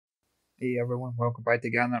Hey everyone, welcome back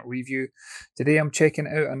to That Review. Today I'm checking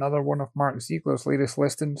out another one of Mark Zeigler's latest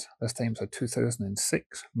listings. This time's a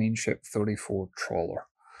 2006 Mainship 34 trawler.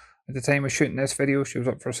 At the time of shooting this video, she was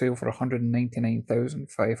up for sale for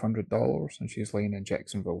 $199,500 and she's laying in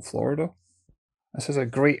Jacksonville, Florida. This is a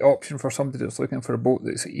great option for somebody that's looking for a boat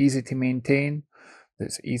that's easy to maintain,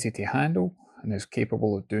 that's easy to handle, and is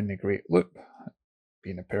capable of doing the great loop,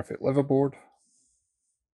 being a perfect liveaboard,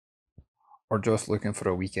 or just looking for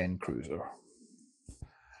a weekend cruiser.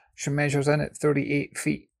 She measures in at 38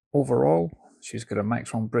 feet overall. She's got a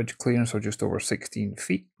maximum bridge clearance of just over 16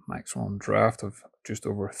 feet, maximum draft of just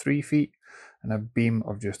over 3 feet, and a beam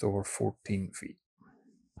of just over 14 feet.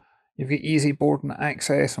 You've got easy boarding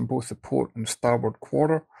access on both the port and starboard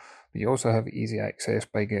quarter, but you also have easy access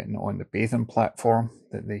by getting on the bathing platform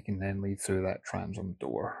that they can then lead through that transom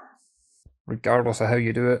door. Regardless of how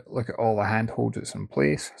you do it, look at all the handholds that's in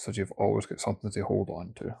place, so you've always got something to hold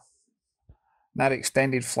on to. That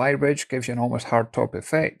extended flybridge gives you an almost hardtop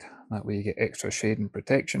effect, that way you get extra shade and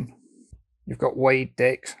protection. You've got wide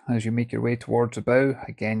decks as you make your way towards the bow,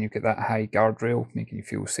 again you've got that high guardrail making you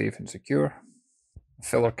feel safe and secure.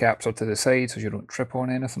 Filler caps are to the side so you don't trip on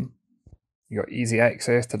anything. You've got easy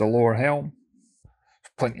access to the lower helm.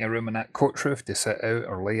 There's plenty of room in that coach roof to sit out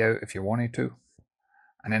or lay out if you wanted to.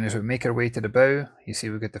 And then as we make our way to the bow, you see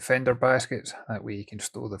we've got the fender baskets, that way you can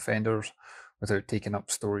stow the fenders without taking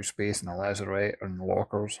up storage space in the lazarette or in the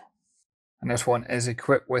lockers. And this one is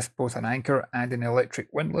equipped with both an anchor and an electric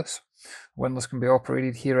windlass. Windlass can be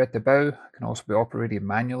operated here at the bow, it can also be operated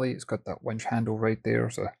manually. It's got that winch handle right there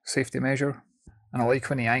as a safety measure. And I like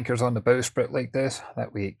when the anchor's on the bowsprit like this,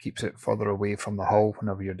 that way it keeps it further away from the hull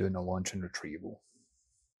whenever you're doing the launch and retrieval.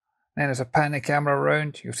 Then as I pan the camera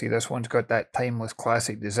around, you'll see this one's got that timeless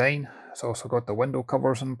classic design. It's also got the window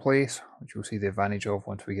covers in place, which you'll see the advantage of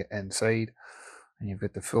once we get inside. And you've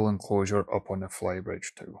got the full enclosure up on the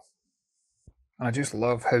flybridge too. And I just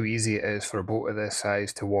love how easy it is for a boat of this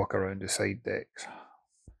size to walk around the side decks.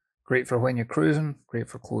 Great for when you're cruising, great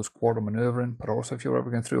for close quarter manoeuvring, but also if you're ever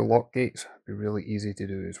going through lock gates, it'd be really easy to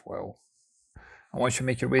do as well. And once you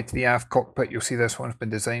make your way to the aft cockpit, you'll see this one's been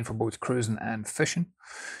designed for both cruising and fishing.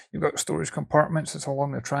 You've got storage compartments that's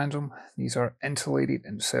along the transom. These are insulated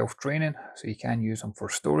and self-draining, so you can use them for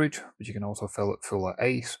storage, but you can also fill it full of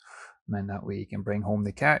ice, and then that way you can bring home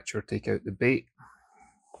the catch or take out the bait.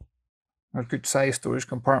 They're good sized storage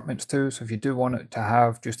compartments too, so if you do want it to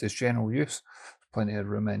have just as general use, there's plenty of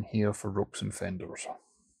room in here for ropes and fenders.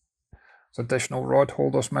 There's additional rod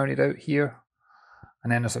holders mounted out here.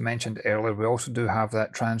 And then as I mentioned earlier, we also do have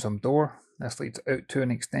that transom door. This leads out to an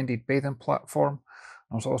extended bathing platform.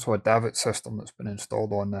 There's also a davit system that's been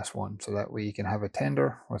installed on this one, so that way you can have a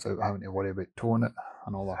tender without having to worry about towing it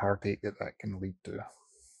and all the heartache that can lead to.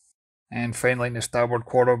 And finally in the starboard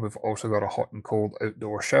quarter, we've also got a hot and cold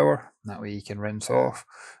outdoor shower. That way you can rinse off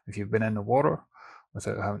if you've been in the water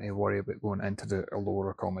without having to worry about going into the lower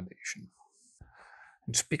accommodation.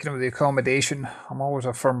 And speaking of the accommodation, I'm always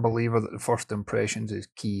a firm believer that the first impressions is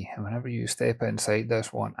key. And whenever you step inside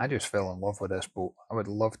this one, I just fell in love with this boat. I would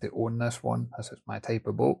love to own this one. This is my type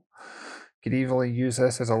of boat. You could easily use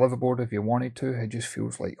this as a liveaboard if you wanted to. It just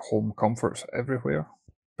feels like home comforts everywhere.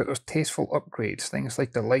 But there's tasteful upgrades. Things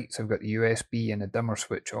like the lights have got the USB and the dimmer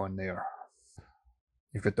switch on there.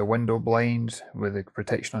 You've got the window blinds with the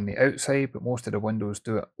protection on the outside, but most of the windows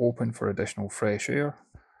do it open for additional fresh air.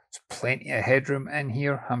 There's plenty of headroom in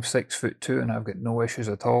here. I'm 6'2" and I've got no issues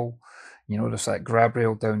at all. You notice that grab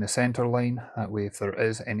rail down the centre line. That way if there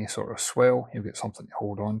is any sort of swell, you've got something to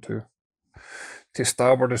hold on to. To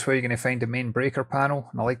starboard is where you're going to find the main breaker panel.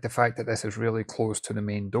 And I like the fact that this is really close to the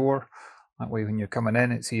main door. That way when you're coming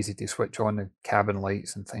in, it's easy to switch on the cabin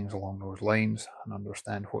lights and things along those lines and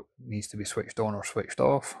understand what needs to be switched on or switched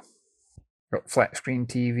off. Got flat screen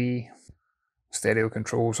TV, stereo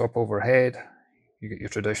controls up overhead. You get your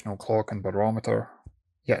traditional clock and barometer.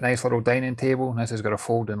 You get a nice little dining table, and this has got a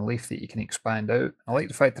fold-in leaf that you can expand out. I like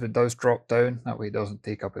the fact that it does drop down, that way it doesn't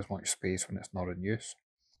take up as much space when it's not in use.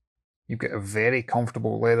 You've got a very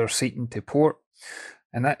comfortable leather seating to port,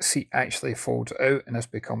 and that seat actually folds out and this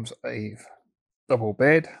becomes a double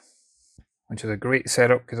bed, which is a great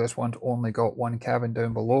setup because this one's only got one cabin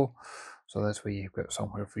down below, so this way you've got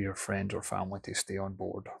somewhere for your friends or family to stay on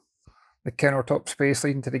board. The countertop space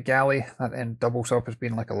leading to the galley, that then doubles up as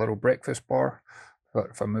being like a little breakfast bar.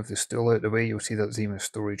 But if I move the stool out of the way, you'll see that there's even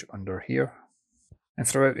storage under here. And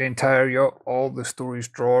throughout the entire yacht, all the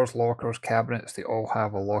storage drawers, lockers, cabinets, they all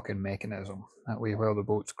have a lock-in mechanism. That way while the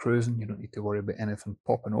boat's cruising, you don't need to worry about anything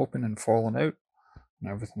popping open and falling out,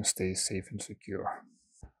 and everything stays safe and secure.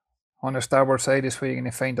 On the starboard side is where you're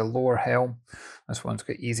going to find a lower helm. This one's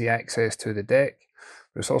got easy access to the deck,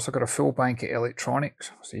 but it's also got a full bank of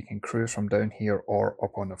electronics, so you can cruise from down here or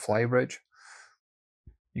up on the flybridge.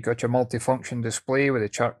 You got your multifunction display with a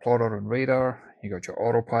chart plotter and radar. You got your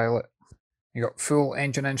autopilot. You got full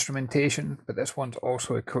engine instrumentation, but this one's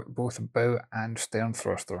also equipped both bow and stern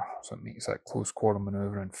thruster, so it makes that close quarter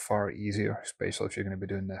manoeuvring far easier, especially if you're going to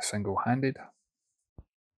be doing this single-handed.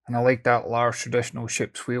 And I like that large traditional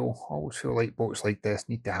ship's wheel. I always feel like boats like this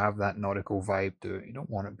need to have that nautical vibe to it. You don't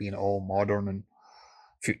want it being all modern and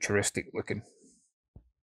futuristic looking.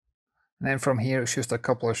 And then from here it's just a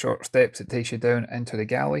couple of short steps that takes you down into the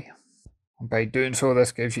galley. And by doing so,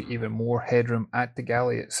 this gives you even more headroom at the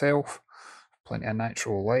galley itself. Plenty of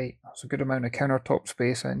natural light. There's a good amount of countertop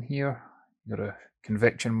space in here. You got a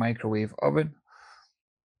convection microwave oven.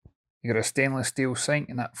 You got a stainless steel sink,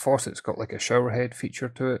 and that faucet's got like a shower head feature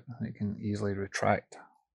to it that you can easily retract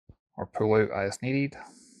or pull out as needed.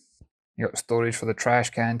 You got storage for the trash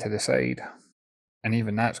can to the side, and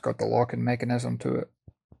even that's got the locking mechanism to it.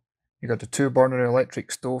 You got the 2-burner electric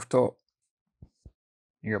stovetop.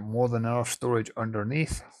 You got more than enough storage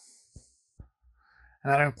underneath.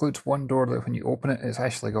 And that includes one door that when you open it, it's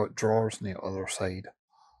actually got drawers on the other side.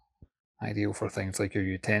 Ideal for things like your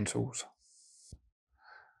utensils.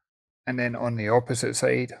 And then on the opposite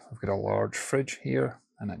side, we've got a large fridge here,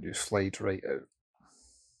 and that just slides right out.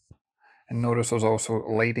 And notice there's also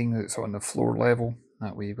lighting that's on the floor level.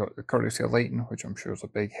 That way you've got the courtesy of lighting, which I'm sure is a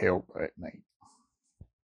big help at night.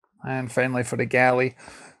 And finally for the galley,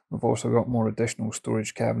 we've also got more additional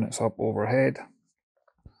storage cabinets up overhead,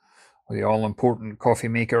 with the all-important coffee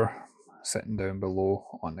maker sitting down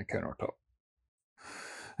below on the countertop.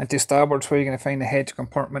 And to starboard's where you're going to find the heads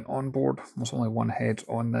compartment on board. There's only one head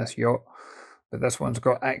on this yacht, but this one's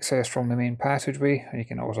got access from the main passageway, and you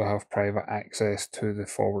can also have private access to the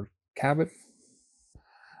forward cabin.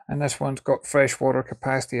 And this one's got freshwater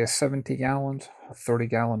capacity of 70 gallons, a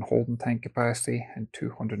 30-gallon holding tank capacity, and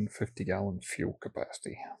 250-gallon fuel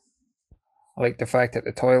capacity. I like the fact that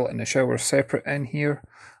the toilet and the shower are separate in here,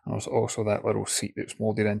 and there's also that little seat that's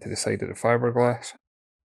moulded into the side of the fiberglass,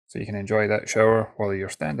 so you can enjoy that shower whether you're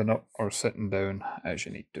standing up or sitting down as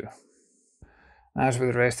you need to. As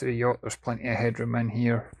with the rest of the yacht, there's plenty of headroom in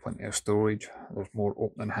here, plenty of storage. There's more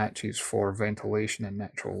opening hatches for ventilation and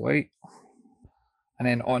natural light. And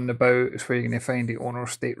then on the bow is where you're going to find the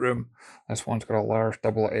owner's stateroom. This one's got a large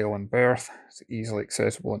double island berth. It's easily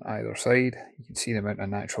accessible on either side. You can see the amount of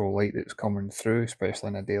natural light that's coming through, especially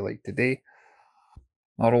on a day like today.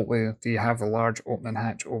 Not only do you have the large opening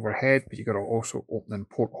hatch overhead, but you've got also opening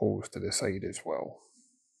portholes to the side as well.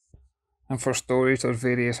 And for storage, there's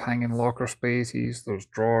various hanging locker spaces, there's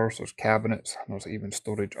drawers, there's cabinets, and there's even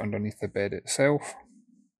storage underneath the bed itself.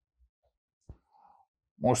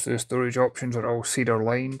 Most of the storage options are all cedar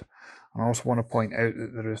lined, and I also want to point out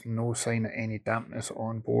that there is no sign of any dampness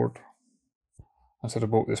on board. This is a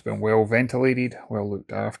boat that's been well ventilated, well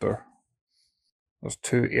looked after. There's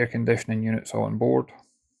 2 air conditioning units on board,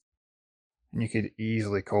 and you could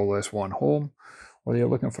easily call this one home, whether you're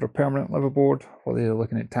looking for a permanent liveaboard, whether you're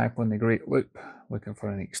looking at tackling the Great Loop, looking for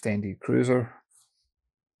an extended cruiser.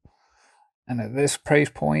 And at this price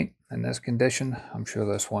point, in this condition, I'm sure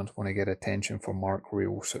this one's going to get attention from Mark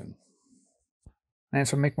real soon. And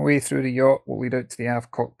so make my way through the yacht, we'll lead out to the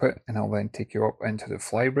aft cockpit, and I'll then take you up into the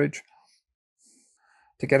flybridge.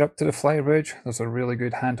 To get up to the flybridge, there's a really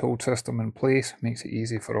good handhold system in place, makes it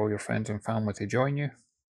easy for all your friends and family to join you.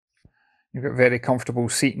 You've got very comfortable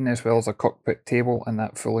seating as well as a cockpit table in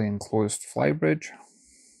that fully enclosed flybridge.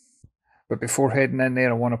 But before heading in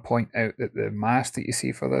there, I want to point out that the mast that you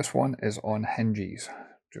see for this one is on hinges.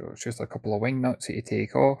 So it's just a couple of wing nuts that you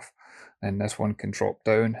take off, and this one can drop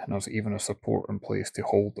down, and there's even a support in place to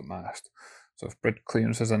hold the mast. So if bridge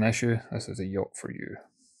clearance is an issue, this is a yacht for you.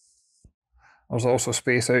 There's also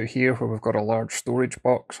space out here where we've got a large storage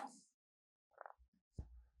box.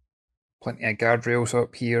 Plenty of guardrails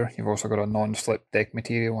up here. You've also got a non-slip deck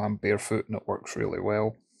material. I'm barefoot and it works really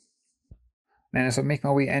well. Then as I make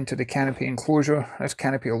my way into the canopy enclosure, this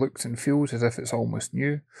canopy looks and feels as if it's almost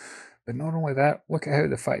new. But not only that, look at how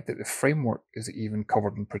the fact that the framework is even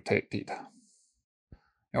covered and protected.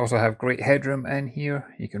 You also have great headroom in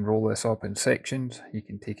here. You can roll this up in sections. You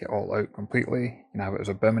can take it all out completely. You can have it as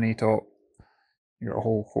a bimini top. You've got a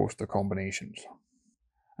whole host of combinations.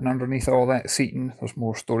 And underneath all that seating, there's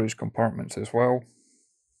more storage compartments as well.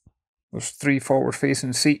 There's 3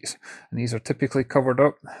 forward-facing seats, and these are typically covered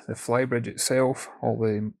up. The flybridge itself, all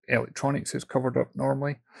the electronics is covered up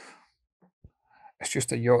normally. It's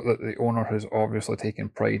just a yacht that the owner has obviously taken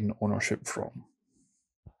pride in ownership from.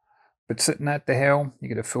 But sitting at the helm, you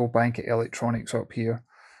get a full bank of electronics up here.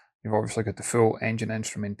 You've obviously got the full engine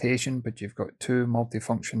instrumentation, but you've got two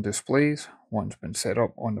multifunction displays. One's been set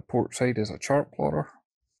up on the port side as a chart plotter.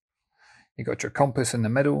 You got your compass in the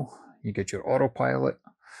middle, you get your autopilot,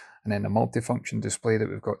 and then the multifunction display that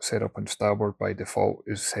we've got set up on starboard by default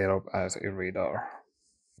is set up as a radar.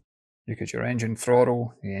 You get your engine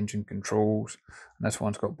throttle, the engine controls, and this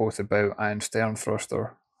one's got both the bow and stern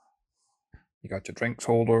thruster. You got your drinks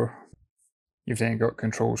holder. You've then got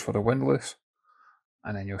controls for the windlass,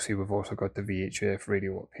 and then you'll see we've also got the VHF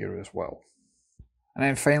radio up here as well. And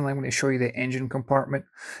then finally, I'm going to show you the engine compartment.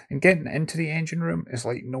 And getting into the engine room is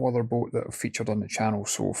like no other boat that I've featured on the channel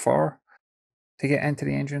so far. To get into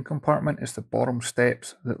the engine compartment is the bottom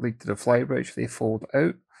steps that lead to the flybridge. They fold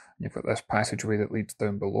out, and you've got this passageway that leads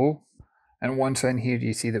down below. And once in here,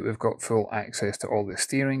 you see that we've got full access to all the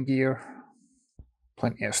steering gear.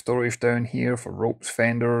 Plenty of storage down here for ropes,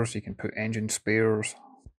 fenders. You can put engine spares.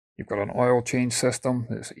 You've got an oil change system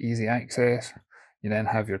that's easy access. You then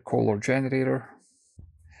have your Kohler generator.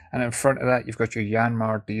 And in front of that, you've got your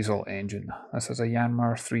Yanmar diesel engine. This is a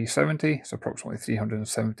Yanmar 370. It's approximately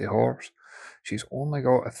 370 horse. She's only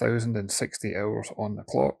got 1,060 hours on the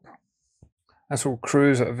clock. This will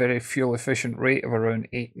cruise at a very fuel efficient rate of around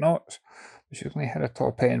 8 knots. She's going to hit a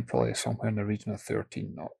top end probably somewhere in the region of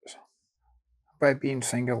 13 knots. By being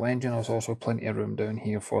single engine, there's also plenty of room down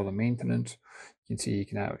here for the maintenance. You can see you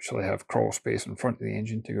can actually have crawl space in front of the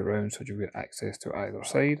engine to go around, so you've got access to either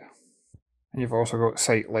side. And you've also got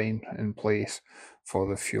sight line in place for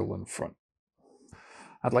the fuel in front.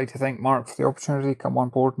 I'd like to thank Mark for the opportunity to come on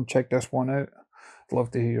board and check this one out. I'd love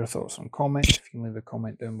to hear your thoughts and comments. If you can leave a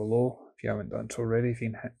comment down below. If you haven't done so already, if you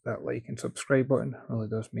can hit that like and subscribe button, it really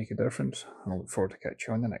does make a difference. I look forward to catch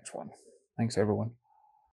you on the next one. Thanks everyone.